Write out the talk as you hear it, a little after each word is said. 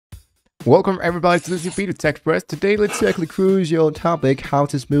Welcome everybody to this new video Tech Press. Today let's tackle the crucial topic, how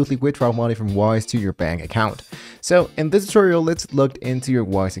to smoothly withdraw money from Wise to your bank account. So in this tutorial, let's look into your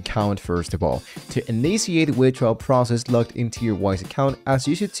Wise account first of all. To initiate the withdrawal process, log into your Wise account. As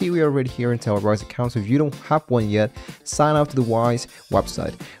you should see, we are already here into our Wise account, so if you don't have one yet, sign up to the Wise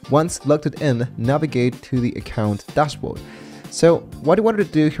website. Once logged in, navigate to the account dashboard. So what you wanted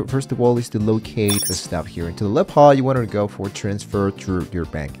to do first of all is to locate the step here. Into the left part, you wanted to go for transfer through your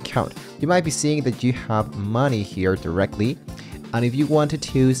bank account. You might be seeing that you have money here directly. And if you wanted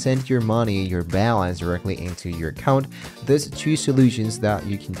to send your money, your balance directly into your account, there's two solutions that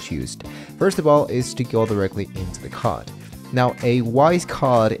you can choose. First of all is to go directly into the card. Now, a Wise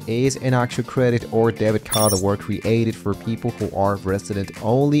card is an actual credit or debit card that were created for people who are resident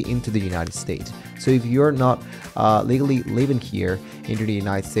only into the United States. So if you're not legally living here into the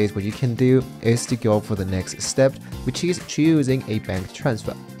United States, what you can do is to go for the next step, which is choosing a bank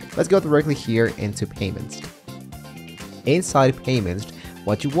transfer. Let's go directly here into payments. Inside payments,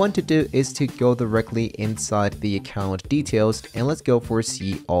 what you want to do is to go directly inside the account details, and let's go for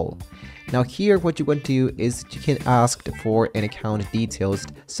see all. Now here what you want to do is you can ask for an account details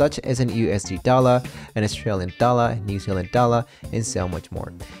such as an USD dollar, an Australian dollar, New Zealand dollar, and so much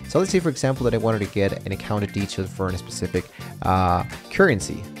more. So let's say for example that I wanted to get an account details for a specific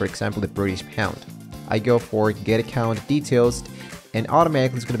currency, for example the British pound. I go for get account details, and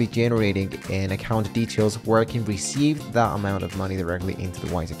automatically it's going to be generating an account details where I can receive that amount of money directly into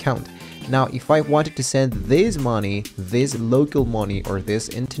the Wise account. Now, if I wanted to send this money, this local money or this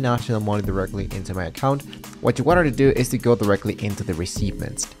international money directly into my account, what you wanted to do is to go directly into the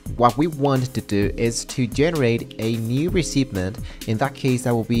receiptments. What we want to do is to generate a new recipient. In that case,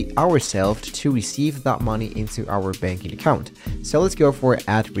 that will be ourselves to receive that money into our banking account. So let's go for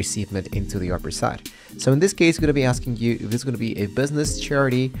add recipient into the upper side. So in this case, it's going to be asking you if it's going to be a business,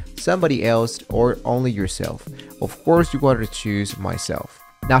 charity, somebody else, or only yourself. Of course, you wanted to choose myself.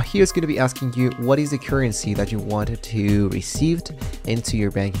 Now here it's going to be asking you what is the currency that you wanted to receive into your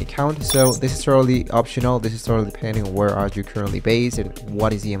banking account. So this is totally optional. This is totally depending on where are you currently based and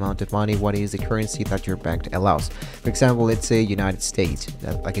what is the amount of money, what is the currency that your bank allows. For example, let's say United States,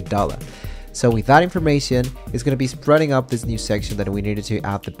 like a dollar. So with that information, it's going to be spreading up this new section that we needed to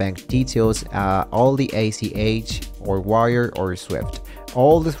add the bank details, all the ACH or wire or SWIFT,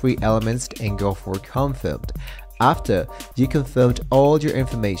 all the three elements, and go for confirmed. After you confirmed all your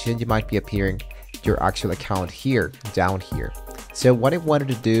information, you might be appearing your actual account here, down here. So what I wanted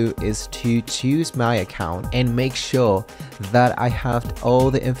to do is to choose my account and make sure that I have all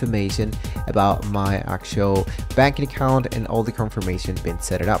the information about my actual banking account and all the confirmation been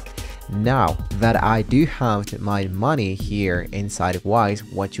set it up. Now that I do have my money here inside of Wise,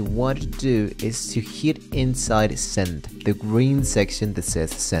 what you want to do is to hit inside send, the green section that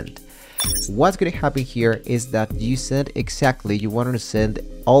says send. What's going to happen here is that you send exactly, you wanted to send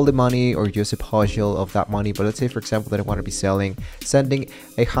all the money or just a partial of that money, but let's say for example that I want to be sending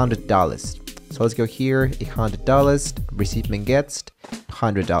 $100. So let's go here, $100, recipient gets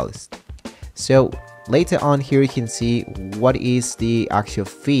 $100. So later on here you can see what is the actual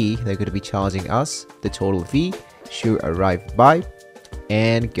fee they're going to be charging us, the total fee should arrive by,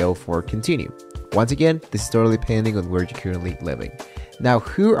 and go for continue. Once again, this is totally depending on where you're currently living. Now,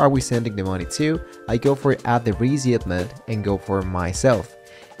 who are we sending the money to? I go for add the recipient and go for myself.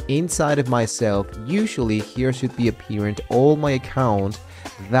 Inside of myself, usually here should be appearing all my accounts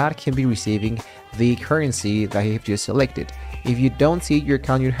that can be receiving the currency that you have just selected. If you don't see your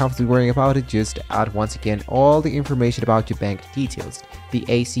account, you don't have to worry about it. Just add once again all the information about your bank details, the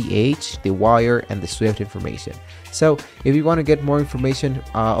ACH, the wire, and the SWIFT information. So if you want to get more information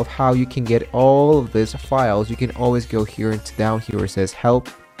of how you can get all of these files, you can always go here and down here where it says help,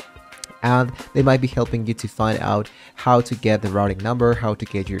 and they might be helping you to find out how to get the routing number, how to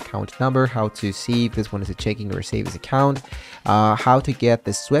get your account number, how to see if this one is a checking or a savings account, how to get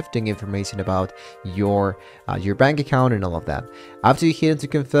the swifting information about your bank account and all of that. After you hit into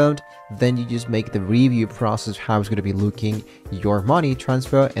confirmed, then you just make the review process, how it's going to be looking your money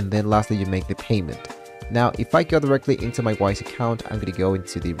transfer, and then lastly you make the payment. Now if I go directly into my Wise account, I'm going to go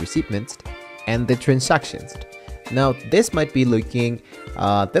into the receipts and the transactions. Now this might be looking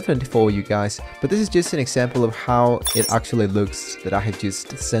different for you guys, but this is just an example of how it actually looks, that I have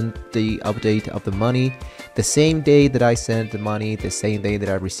just sent the update of the money the same day that I sent the money, the same day that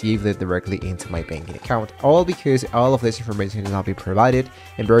I received it directly into my banking account, all because all of this information is now being provided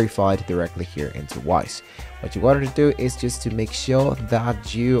and verified directly here into Wise. What you want to do is just to make sure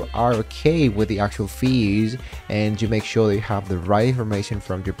that you are okay with the actual fees, and you make sure that you have the right information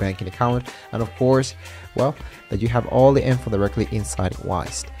from your banking account, and of course, well, that you have all the info directly inside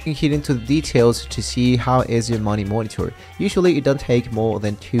Wise. You can hit into the details to see how is your money monitored. Usually it doesn't take more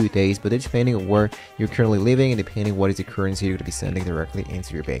than 2 days, but it's depending on where you're currently living and depending what is the currency you're going to be sending directly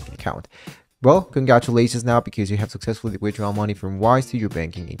into your banking account. Well, congratulations now, because you have successfully withdrawn money from Wise to your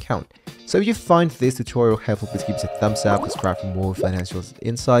banking account. So if you find this tutorial helpful, please give us a thumbs up, subscribe for more financial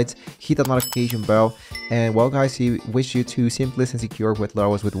insights, hit that notification bell, and well guys, we wish you to simplest and secure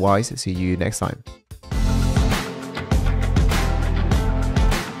withdrawals with Wise. See you next time.